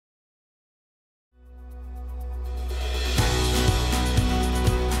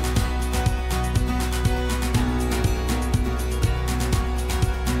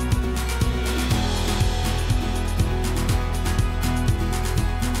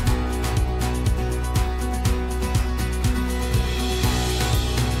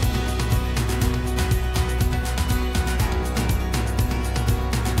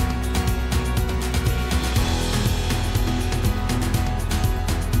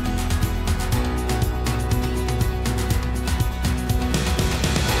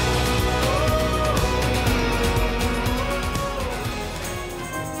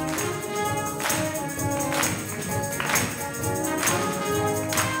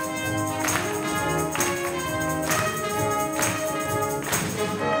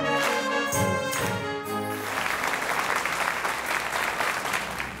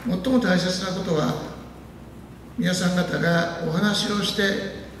も大切なことは、皆さん方がお話をして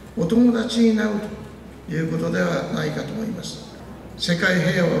お友達になるということではないかと思います。世界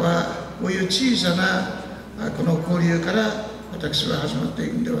平和はこういう小さなこの交流から私は始まってい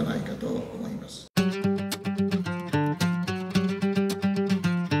くんではないかと思います。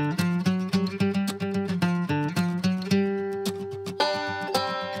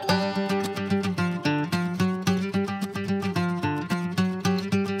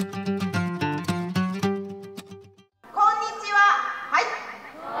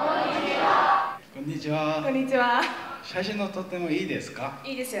こんにちは。こんにちは。写真の撮ってもいいですか？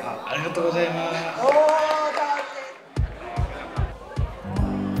いいですよ。ありがとうございます。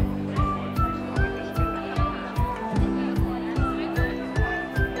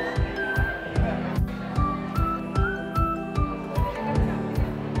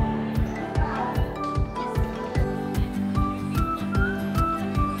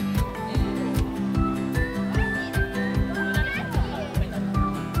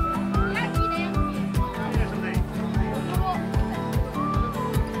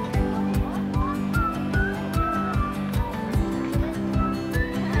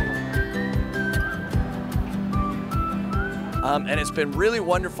And it's been really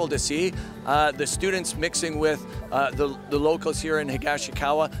wonderful to see the students mixing with the locals here in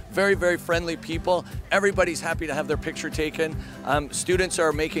Higashikawa. Very, very friendly people. Everybody's happy to have their picture taken. Students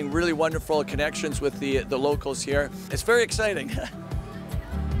are making really wonderful connections with the locals here. It's very exciting.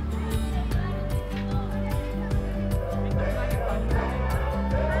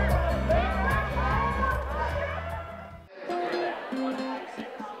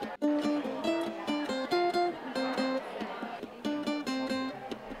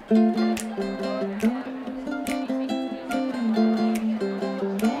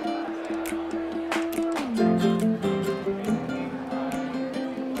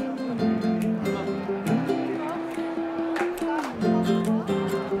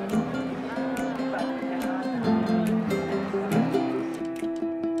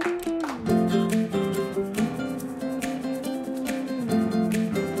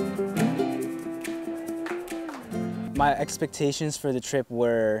 My expectations for the trip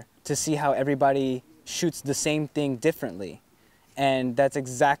were to see how everybody shoots the same thing differently. And that's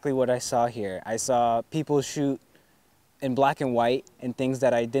exactly what I saw here. I saw people shoot in black and white and things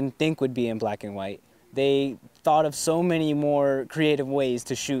that I didn't think would be in black and white. They thought of so many more creative ways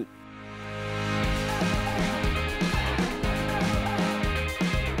to shoot.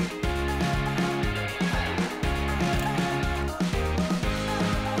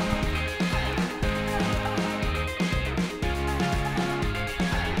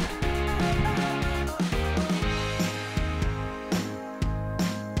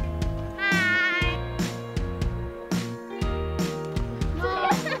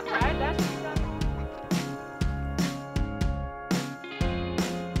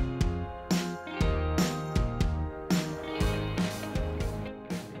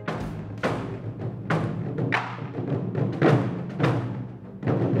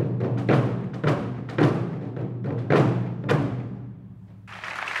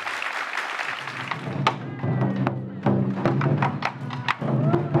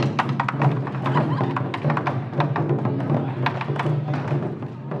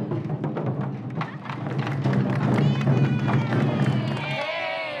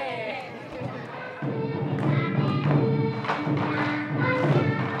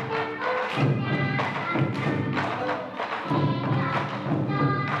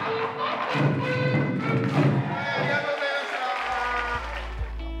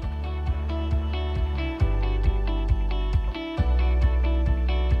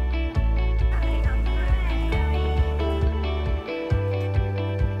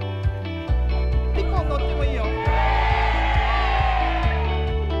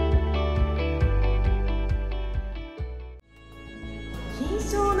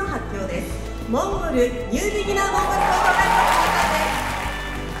モンゴルニュービギナーモンゴル高等学校の皆さんです。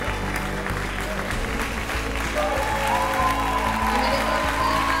おめでとうございま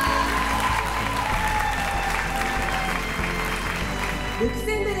す。ルク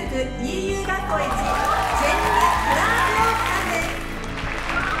センベルク EU 学校一チェンニ・クラークオーさんです。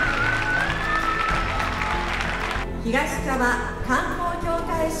東川観光協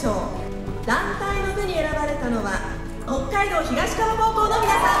会賞団体の部に選ばれたのは北海道東川高校の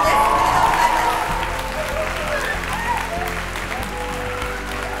皆さんです。おめでとうございます。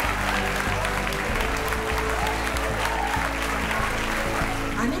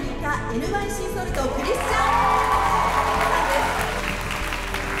アメリカ NYC ソルトクリスチャンさんです。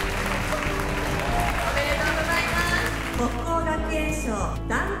おめでとうございます。北光学園賞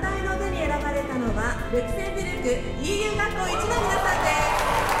団体のたのはルクセンブルク EU 学校1の皆さんです。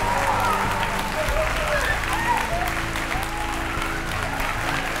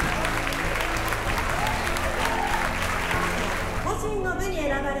個人の部に選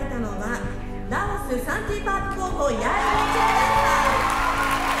ばれたのはラオスサンティパーク高校ヤールの1の皆さん。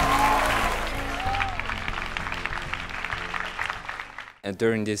And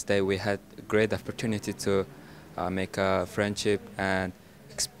during this day, we had a great opportunity to make a friendship and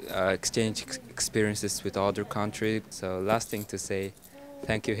exchange experiences with other countries. So, last thing to say,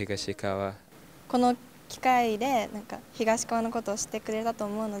 thank you, Higashikawa. この機会でなんか東川のことを知ってくれたと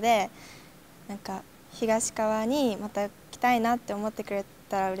思うので、なんか東川にまた来たいなって思ってくれ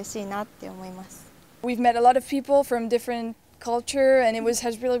たら嬉しいなって思います。We've met a lot of people from different culture, and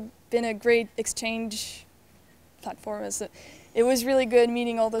has really been a great exchange platform. It was really good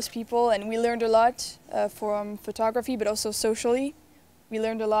meeting all those people, and we learned a lot from photography, but also socially. We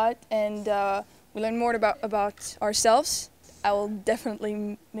learned a lot, and we learned more about ourselves. I will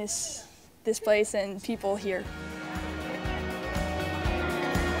definitely miss this place and people here.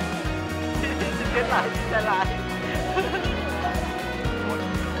 Good luck.